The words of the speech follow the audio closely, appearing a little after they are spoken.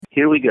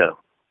Here we go.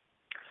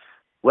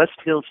 West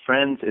Hills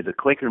Friends is a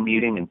Quaker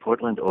meeting in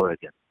Portland,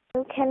 Oregon.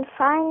 You can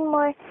find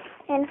more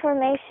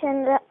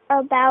information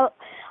about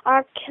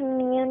our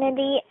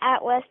community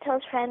at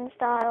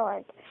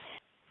westhillsfriends.org.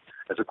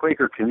 As a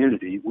Quaker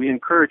community, we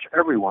encourage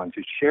everyone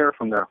to share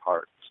from their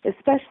hearts,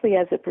 especially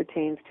as it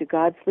pertains to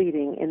God's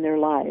leading in their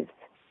lives.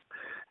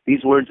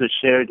 These words are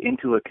shared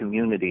into a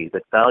community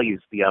that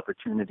values the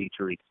opportunity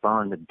to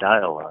respond and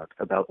dialogue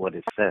about what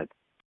is said.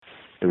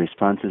 The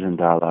responses and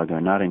dialogue are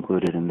not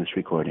included in this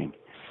recording.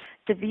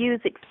 The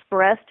views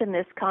expressed in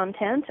this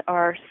content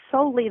are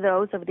solely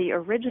those of the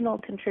original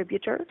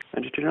contributor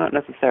and do not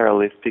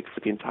necessarily speak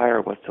for the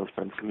entire West Hills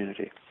Friends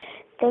community.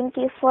 Thank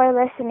you for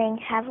listening.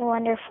 Have a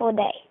wonderful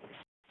day.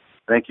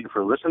 Thank you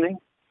for listening.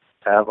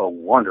 Have a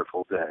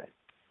wonderful day.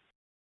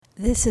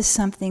 This is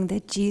something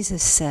that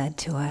Jesus said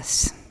to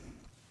us.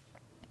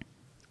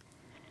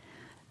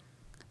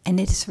 And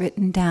it is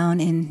written down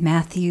in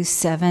Matthew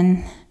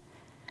 7,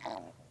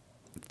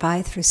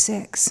 5 through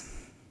 6.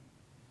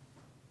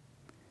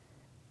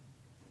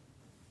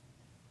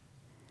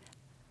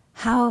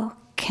 How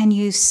can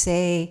you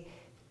say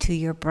to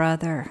your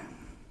brother,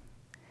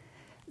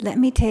 "Let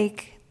me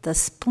take the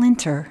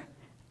splinter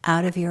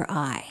out of your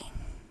eye"?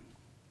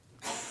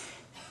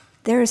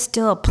 There is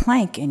still a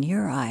plank in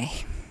your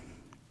eye.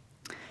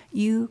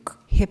 You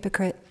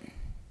hypocrite.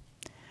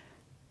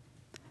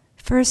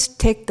 First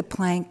take the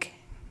plank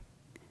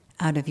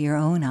out of your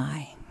own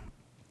eye,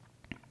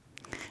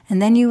 and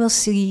then you will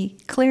see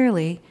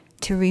clearly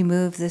to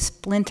remove the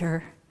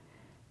splinter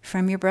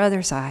from your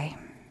brother's eye.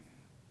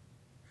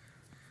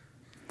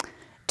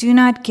 Do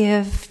not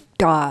give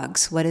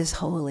dogs what is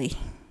holy.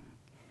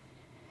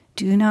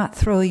 Do not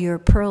throw your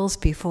pearls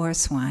before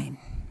swine.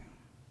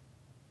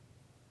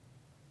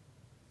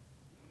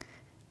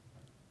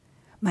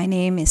 My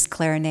name is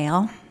Claire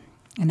Nail,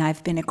 and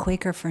I've been a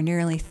Quaker for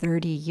nearly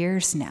 30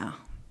 years now.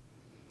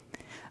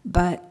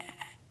 But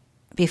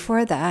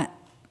before that,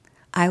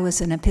 I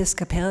was an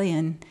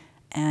Episcopalian,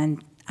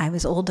 and I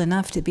was old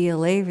enough to be a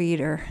lay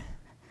reader,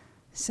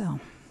 so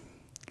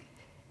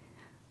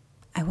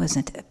I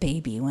wasn't a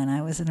baby when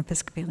I was an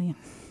Episcopalian.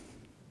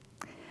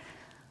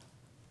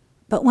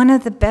 But one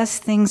of the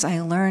best things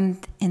I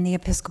learned in the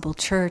Episcopal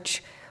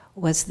Church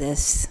was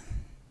this: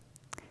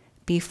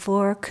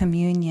 before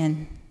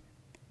communion,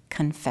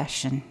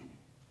 confession.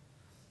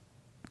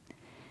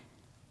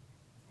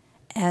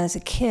 As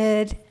a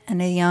kid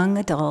and a young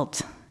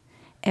adult,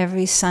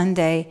 every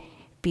Sunday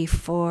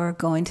before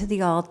going to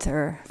the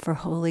altar for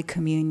Holy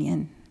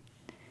Communion,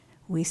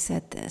 we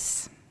said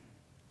this: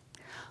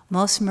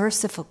 Most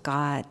merciful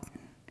God,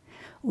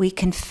 we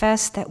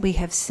confess that we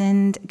have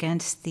sinned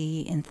against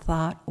thee in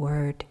thought,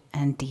 word,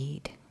 and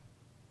deed.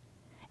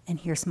 And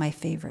here's my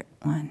favorite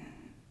one: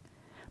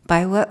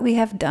 by what we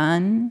have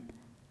done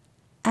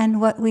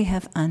and what we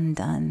have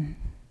undone,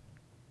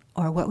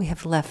 or what we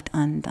have left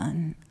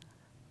undone.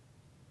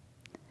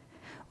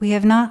 We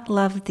have not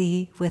loved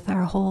thee with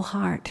our whole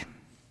heart.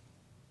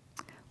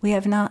 We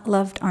have not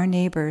loved our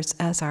neighbors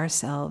as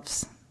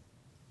ourselves.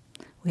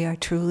 We are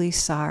truly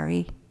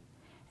sorry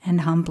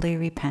and humbly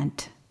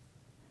repent.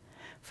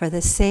 For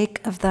the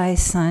sake of thy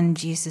Son,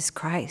 Jesus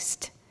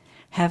Christ,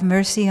 have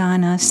mercy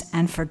on us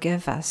and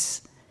forgive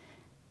us,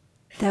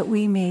 that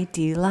we may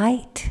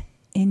delight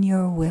in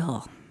your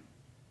will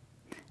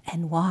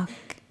and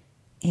walk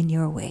in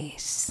your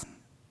ways,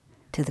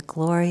 to the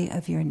glory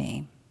of your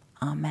name.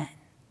 Amen.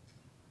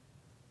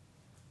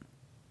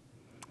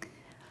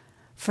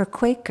 For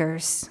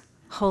Quakers,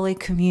 Holy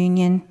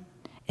Communion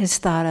is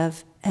thought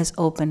of as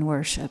open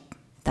worship.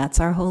 That's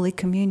our Holy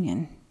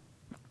Communion.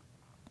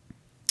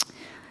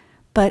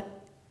 But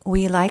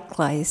we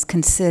likewise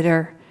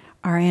consider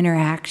our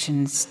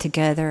interactions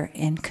together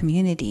in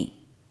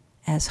community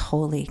as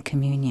Holy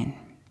Communion.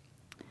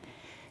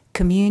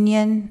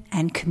 Communion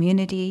and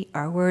community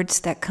are words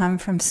that come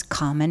from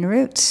common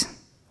roots.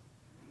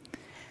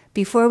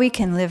 Before we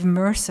can live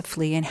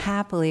mercifully and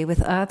happily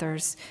with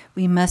others,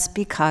 we must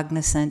be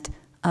cognizant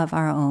of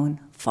our own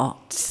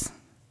faults.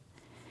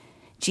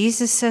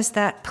 Jesus says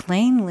that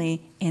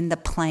plainly in the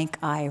plank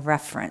eye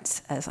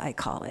reference, as I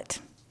call it.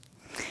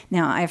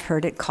 Now, I've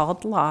heard it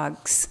called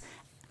logs,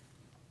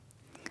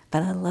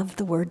 but I love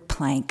the word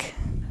plank.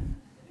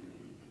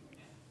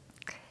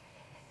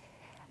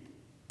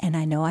 And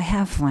I know I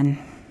have one.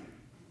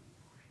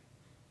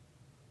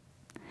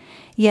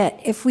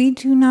 Yet, if we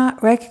do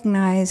not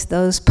recognize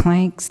those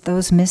planks,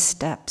 those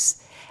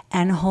missteps,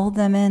 and hold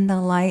them in the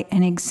light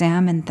and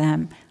examine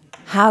them,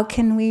 how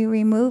can we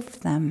remove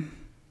them?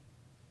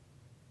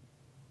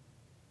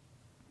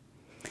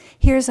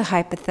 Here's a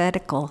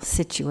hypothetical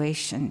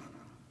situation.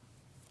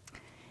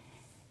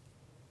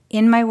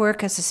 In my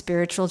work as a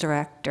spiritual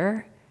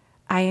director,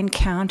 I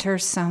encounter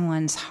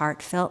someone's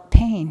heartfelt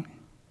pain.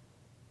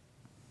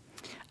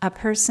 A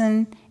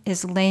person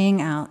is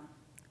laying out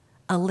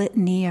a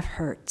litany of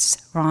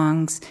hurts,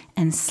 wrongs,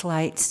 and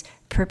slights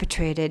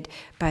perpetrated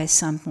by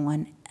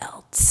someone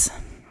else.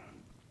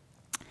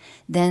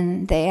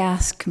 Then they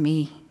ask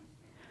me,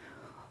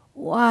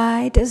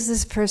 Why does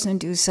this person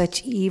do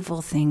such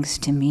evil things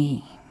to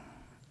me?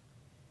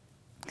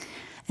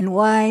 And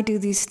why do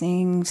these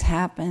things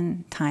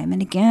happen time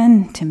and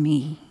again to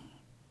me?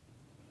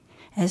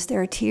 As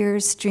their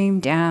tears stream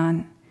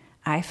down,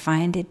 I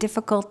find it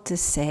difficult to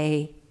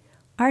say,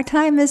 our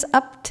time is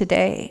up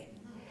today.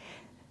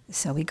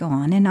 So we go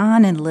on,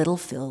 and little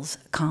feels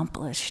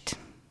accomplished.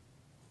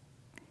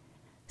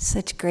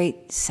 Such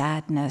great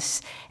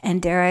sadness,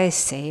 and dare I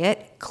say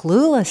it,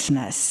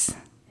 cluelessness.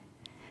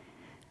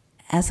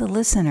 As a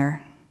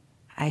listener,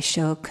 I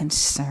show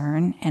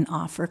concern and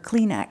offer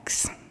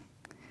Kleenex,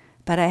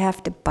 but I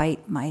have to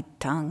bite my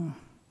tongue.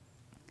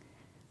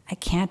 I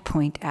can't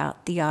point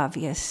out the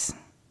obvious.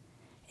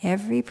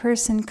 Every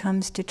person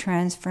comes to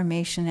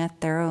transformation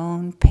at their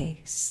own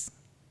pace.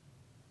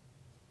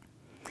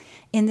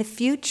 In the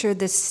future,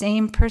 the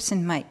same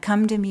person might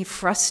come to me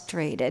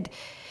frustrated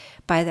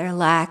by their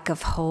lack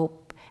of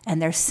hope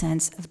and their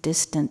sense of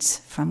distance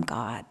from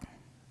God.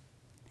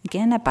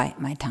 Again, I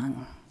bite my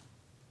tongue.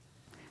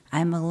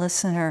 I'm a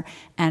listener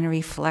and a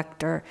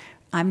reflector.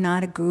 I'm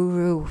not a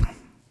guru.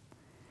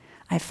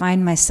 I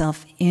find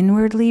myself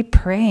inwardly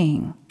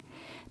praying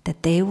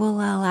that they will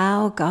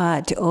allow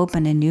God to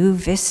open a new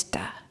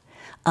vista,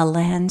 a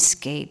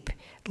landscape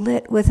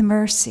lit with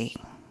mercy.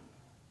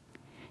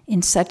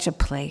 In such a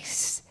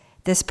place,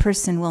 this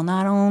person will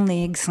not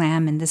only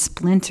examine the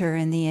splinter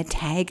in the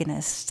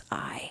antagonist's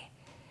eye,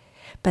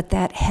 but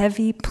that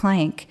heavy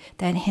plank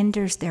that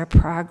hinders their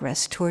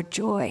progress toward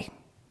joy.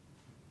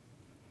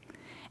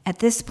 At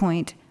this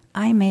point,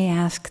 I may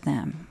ask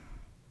them,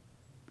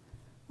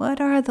 what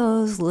are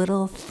those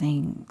little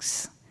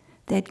things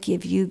that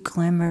give you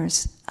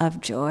glimmers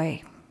of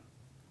joy?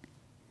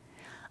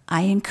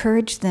 I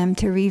encourage them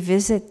to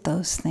revisit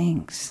those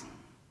things.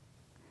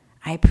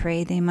 I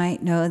pray they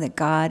might know that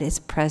God is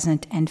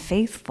present and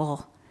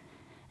faithful,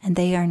 and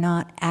they are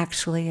not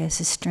actually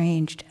as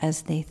estranged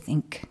as they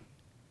think.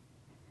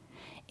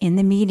 In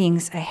the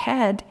meetings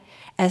ahead,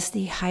 as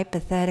the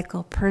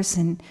hypothetical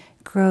person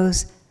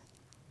grows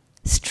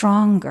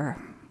stronger,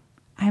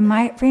 I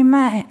might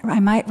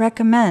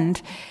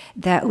recommend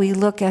that we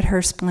look at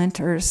her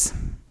splinters.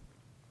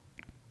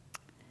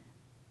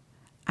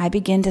 I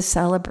begin to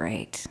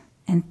celebrate,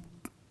 and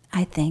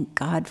I thank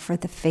God for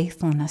the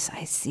faithfulness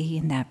I see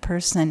in that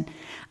person.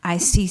 I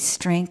see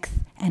strength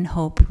and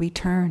hope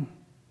return.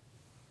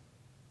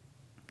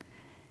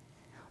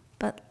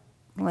 But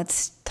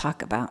let's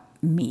talk about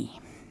me.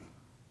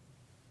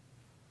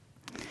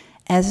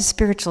 As a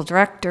spiritual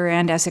director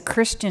and as a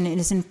Christian, it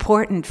is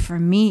important for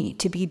me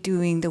to be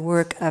doing the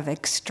work of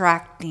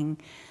extracting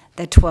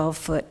the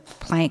 12-foot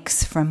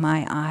planks from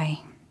my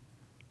eye.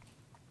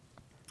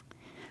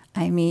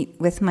 I meet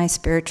with my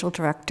spiritual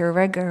director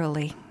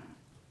regularly.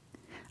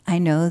 I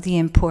know the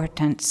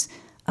importance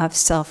of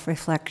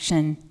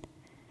self-reflection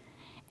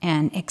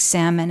and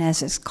examine,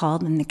 as it's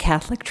called in the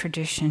Catholic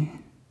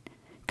tradition,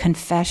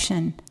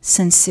 confession,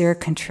 sincere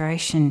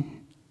contrition.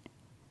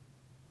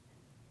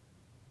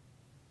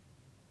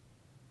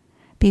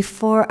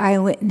 Before I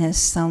witness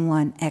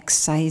someone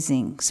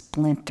excising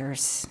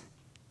splinters,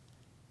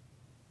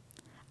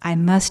 I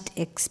must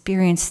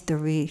experience the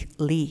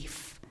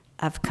relief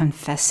of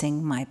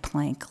confessing my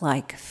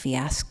plank-like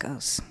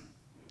fiascos.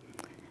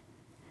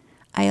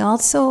 I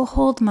also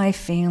hold my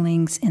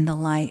failings in the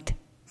light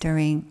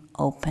during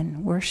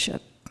open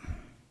worship.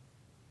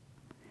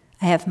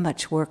 I have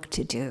much work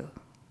to do.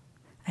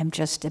 I'm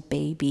just a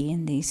baby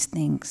in these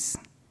things.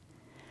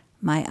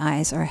 My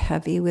eyes are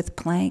heavy with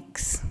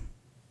planks.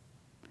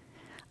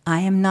 I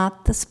am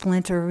not the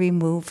splinter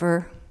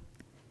remover.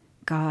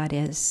 God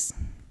is.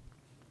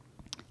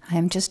 I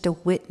am just a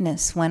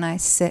witness when I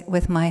sit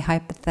with my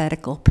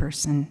hypothetical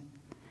person.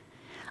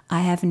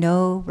 I have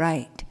no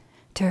right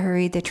to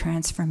hurry the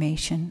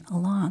transformation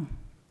along.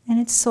 And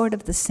it's sort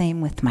of the same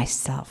with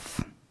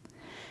myself.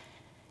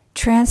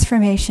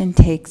 Transformation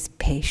takes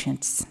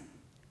patience.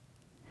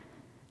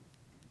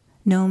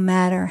 No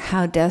matter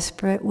how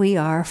desperate we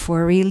are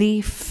for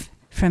relief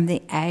from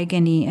the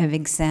agony of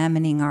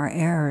examining our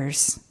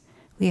errors,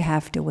 we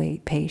have to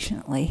wait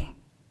patiently.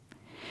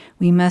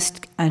 We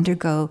must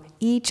undergo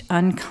each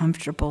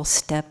uncomfortable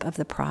step of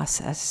the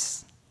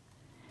process.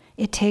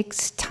 It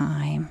takes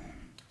time.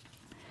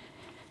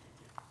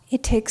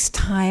 It takes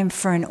time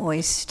for an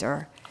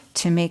oyster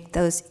to make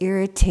those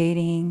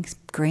irritating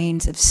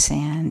grains of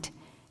sand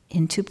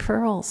into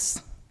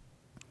pearls.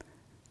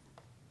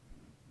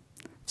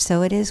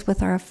 So it is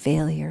with our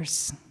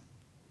failures,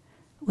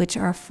 which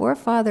our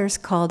forefathers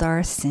called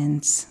our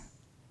sins.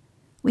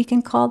 We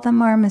can call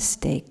them our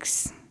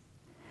mistakes,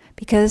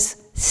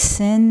 because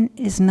sin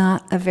is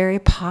not a very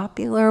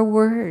popular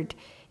word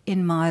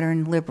in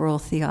modern liberal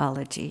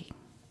theology.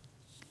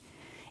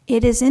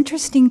 It is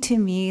interesting to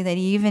me that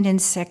even in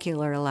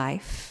secular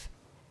life,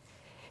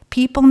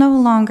 people no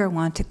longer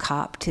want to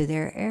cop to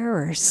their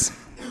errors.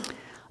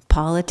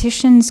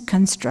 Politicians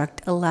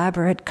construct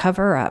elaborate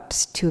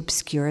cover-ups to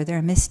obscure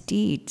their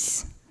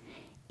misdeeds,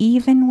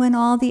 even when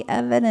all the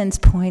evidence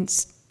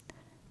points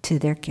to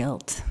their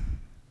guilt.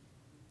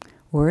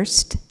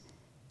 Worst,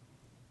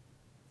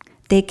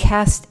 They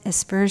cast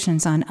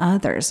aspersions on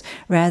others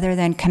rather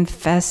than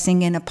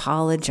confessing and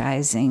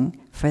apologizing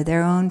for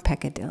their own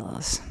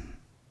peccadillos.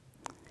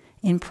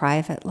 In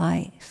private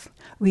life,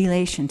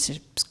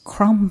 relationships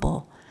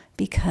crumble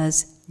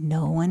because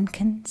no one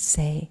can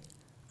say,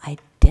 "I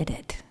did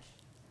it.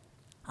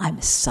 I'm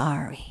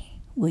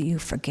sorry. Will you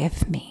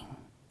forgive me?"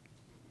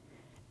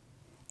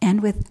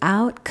 And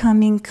without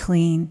coming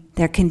clean,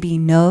 there can be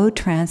no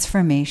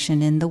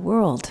transformation in the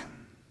world.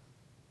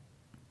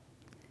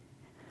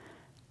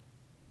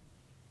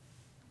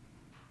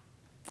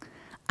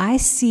 I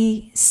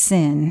see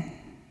sin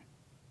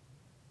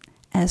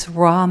as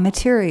raw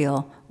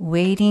material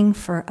waiting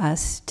for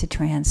us to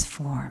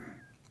transform.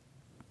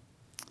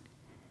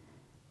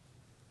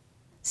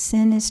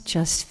 Sin is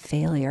just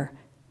failure.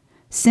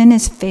 Sin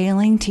is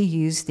failing to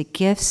use the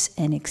gifts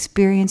and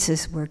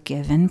experiences we're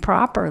given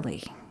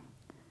properly.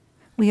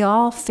 We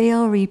all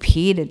fail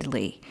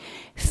repeatedly.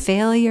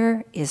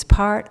 Failure is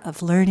part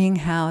of learning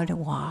how to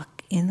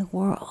walk in the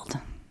world.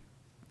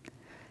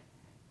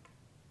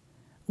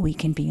 We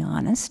can be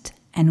honest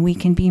and we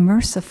can be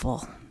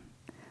merciful.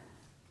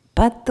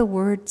 But the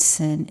word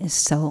sin is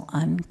so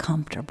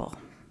uncomfortable.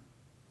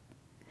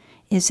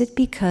 Is it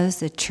because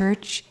the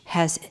church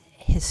has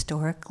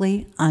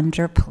historically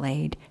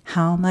underplayed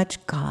how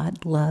much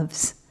God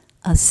loves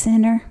a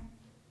sinner?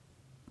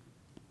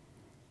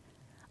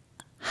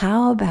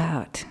 How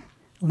about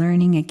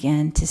learning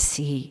again to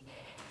see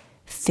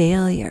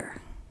failure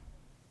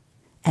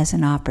as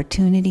an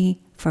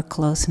opportunity for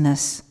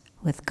closeness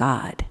with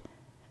God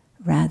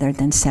rather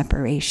than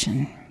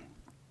separation?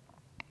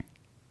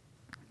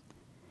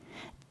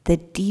 The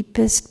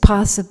deepest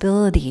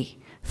possibility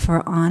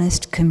for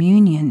honest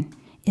communion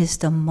is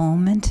the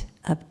moment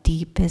of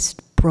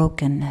deepest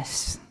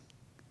brokenness.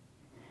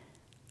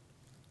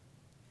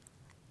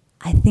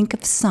 I think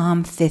of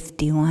Psalm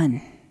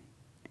 51.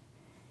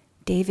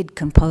 David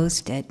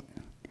composed it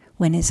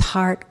when his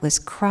heart was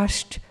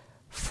crushed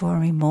for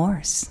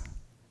remorse,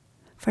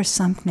 for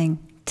something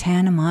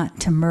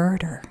tantamount to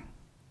murder.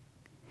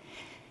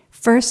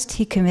 First,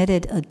 he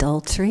committed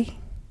adultery,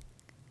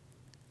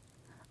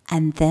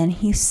 and then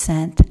he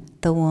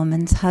sent the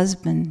woman's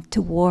husband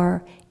to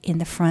war in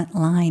the front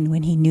line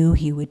when he knew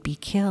he would be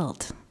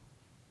killed.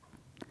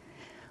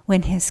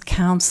 When his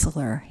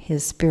counselor,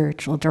 his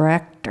spiritual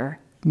director,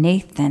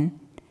 Nathan,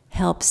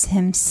 helps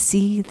him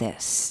see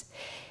this,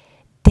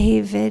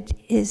 David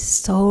is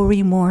so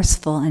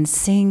remorseful and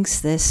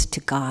sings this to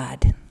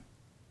God.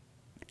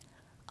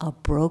 A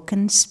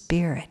broken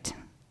spirit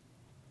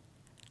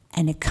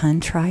and a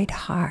contrite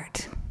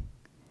heart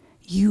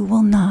you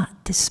will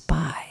not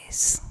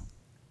despise.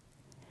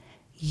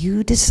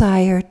 You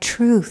desire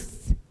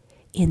truth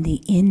in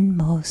the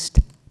inmost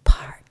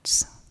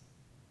parts.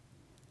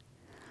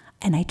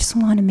 And I just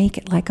want to make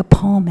it like a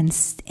poem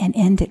and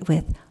end it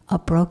with a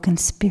broken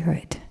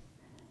spirit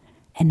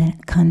and a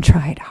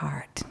contrite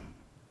heart.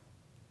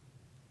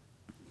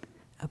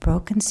 A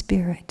broken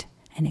spirit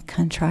and a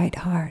contrite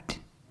heart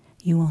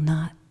you will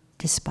not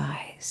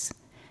despise.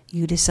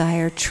 You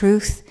desire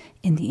truth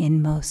in the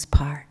inmost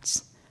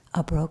parts,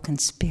 a broken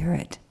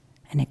spirit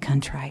and a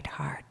contrite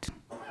heart.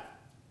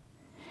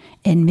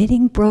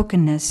 Admitting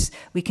brokenness,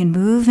 we can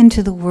move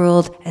into the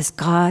world as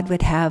God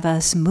would have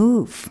us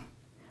move,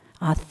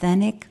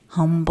 authentic,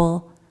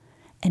 humble,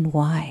 and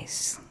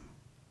wise.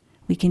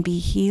 We can be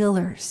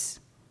healers.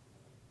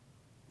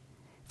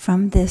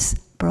 From this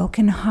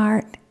broken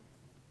heart,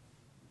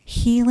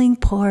 healing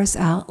pours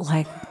out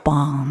like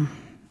balm.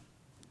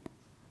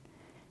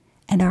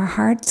 And our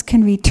hearts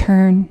can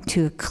return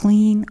to a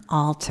clean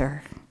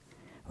altar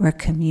where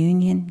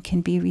communion can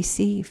be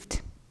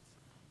received.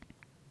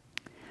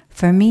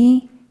 For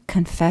me,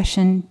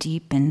 confession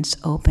deepens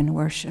open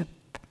worship.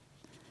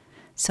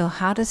 So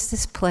how does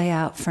this play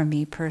out for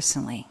me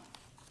personally?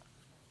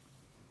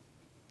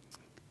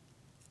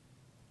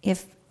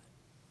 If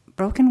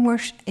open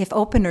worship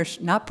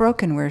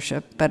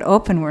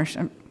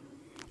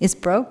is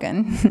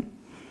broken,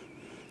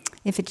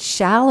 if it's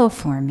shallow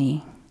for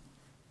me,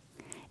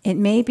 it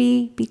may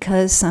be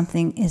because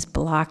something is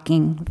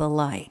blocking the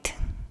light.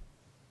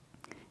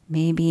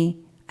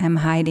 Maybe I'm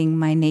hiding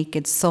my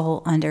naked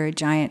soul under a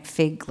giant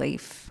fig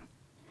leaf.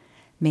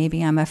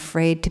 Maybe I'm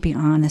afraid to be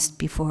honest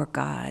before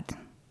God.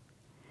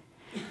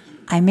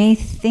 I may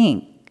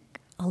think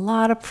a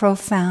lot of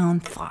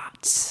profound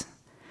thoughts,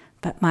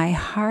 but my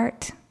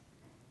heart,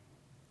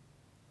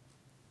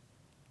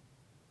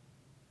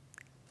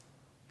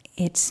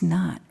 it's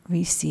not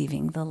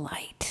receiving the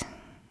light.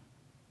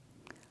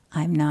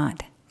 I'm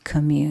not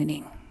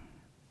communing.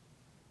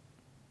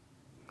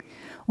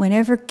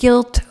 Whenever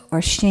guilt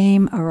or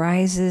shame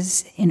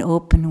arises in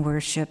open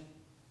worship,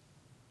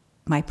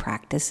 my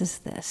practice is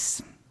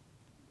this.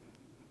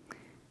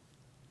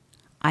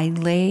 I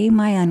lay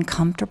my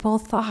uncomfortable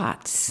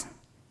thoughts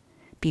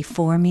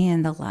before me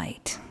in the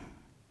light.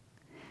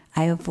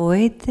 I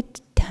avoid the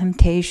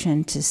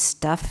temptation to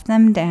stuff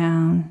them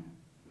down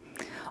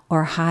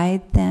or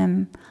hide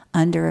them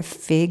under a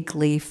fig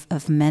leaf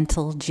of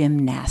mental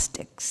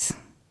gymnastics.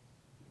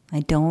 I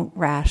don't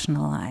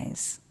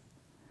rationalize.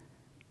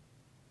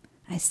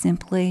 I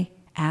simply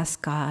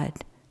ask God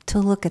to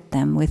look at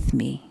them with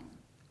me.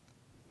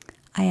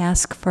 I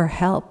ask for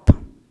help,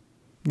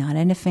 not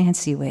in a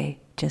fancy way,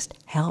 just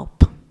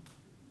help.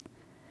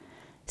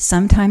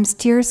 Sometimes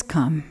tears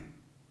come.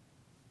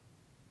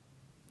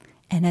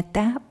 And at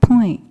that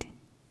point,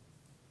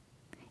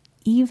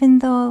 even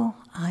though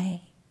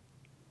I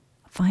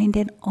find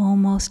it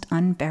almost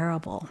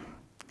unbearable,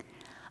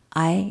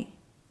 I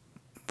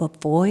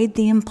avoid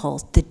the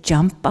impulse to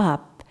jump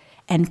up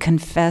and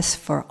confess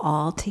for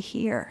all to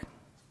hear.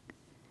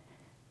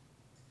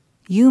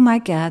 You, my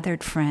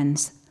gathered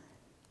friends,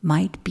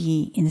 might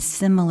be in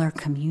similar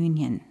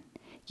communion.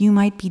 You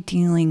might be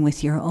dealing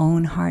with your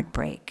own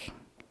heartbreak.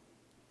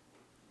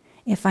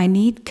 If I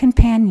need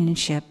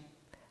companionship,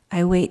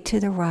 I wait to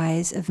the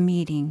rise of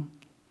meeting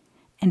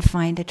and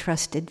find a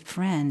trusted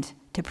friend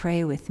to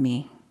pray with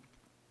me.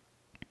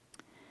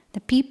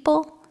 The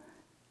people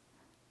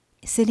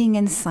sitting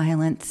in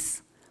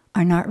silence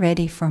are not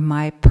ready for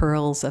my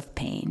pearls of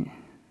pain.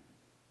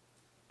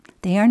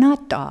 They are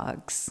not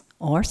dogs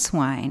or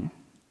swine,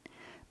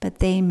 but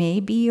they may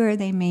be or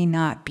they may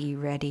not be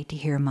ready to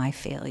hear my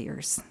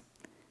failures.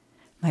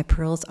 My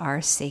pearls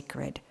are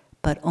sacred,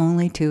 but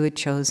only to a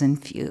chosen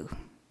few.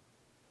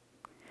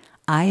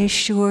 I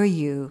assure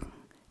you,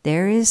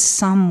 there is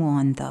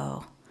someone,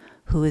 though,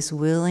 who is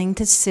willing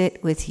to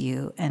sit with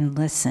you and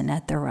listen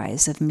at the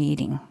rise of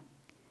meeting.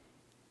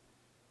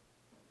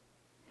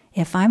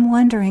 If I'm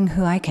wondering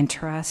who I can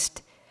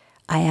trust,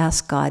 I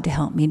ask God to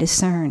help me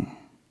discern.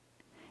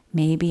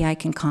 Maybe I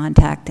can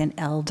contact an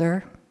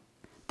elder,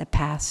 the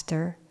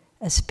pastor,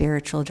 a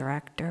spiritual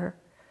director,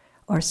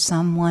 or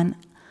someone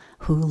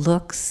who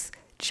looks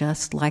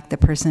just like the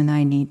person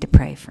I need to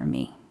pray for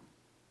me.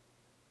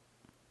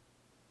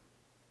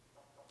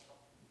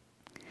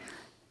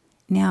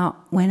 Now,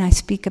 when I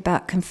speak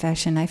about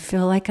confession, I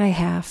feel like I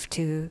have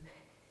to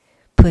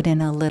put in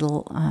a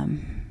little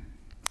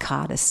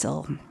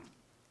codicil.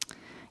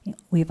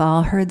 We've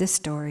all heard the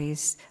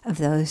stories of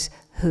those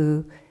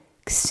who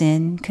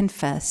sin,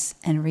 confess,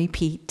 and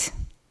repeat.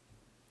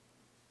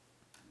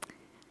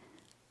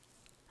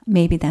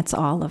 Maybe that's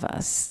all of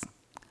us,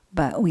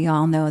 but we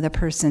all know the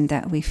person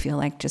that we feel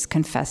like just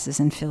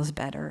confesses and feels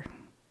better.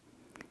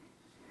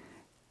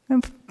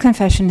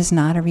 Confession is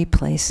not a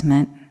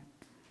replacement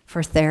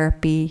for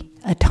therapy,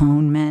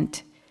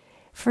 atonement,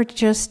 for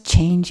just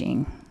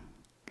changing.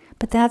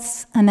 But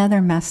that's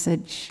another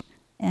message,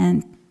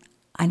 and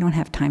I don't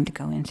have time to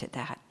go into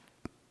that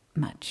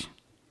much.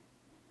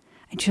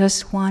 I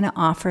just want to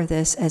offer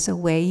this as a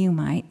way you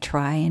might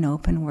try and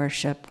open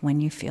worship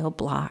when you feel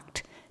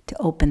blocked, to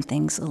open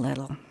things a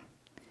little.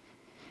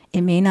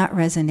 It may not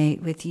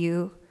resonate with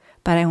you,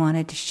 but I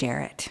wanted to share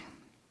it.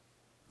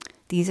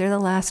 These are the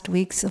last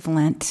weeks of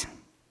Lent.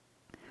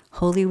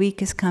 Holy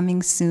Week is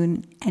coming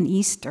soon, and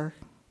Easter.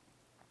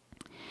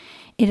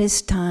 It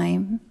is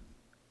time,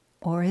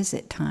 or is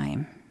it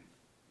time,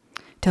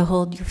 to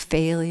hold your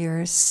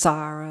failures,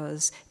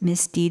 sorrows,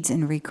 misdeeds,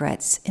 and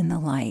regrets in the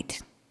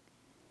light.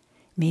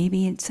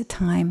 Maybe it's a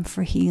time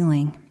for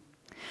healing.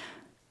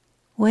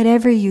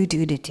 Whatever you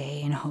do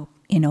today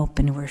in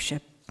open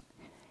worship,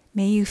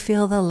 may you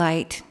feel the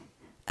light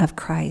of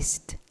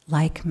Christ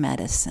like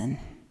medicine.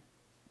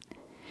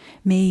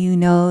 May you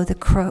know the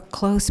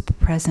close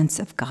presence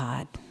of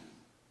God,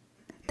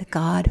 the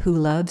God who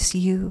loves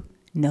you,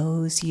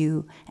 knows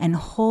you, and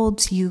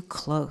holds you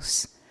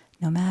close,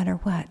 no matter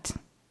what.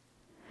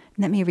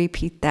 Let me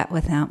repeat that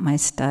without my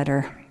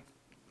stutter.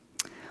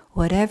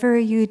 Whatever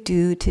you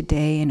do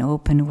today in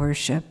open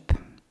worship,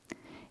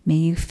 may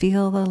you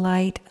feel the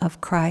light of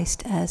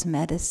Christ as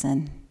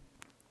medicine.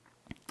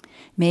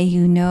 May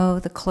you know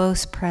the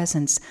close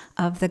presence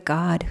of the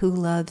God who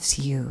loves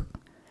you,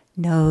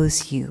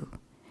 knows you,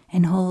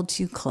 and holds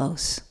you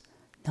close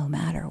no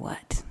matter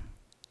what.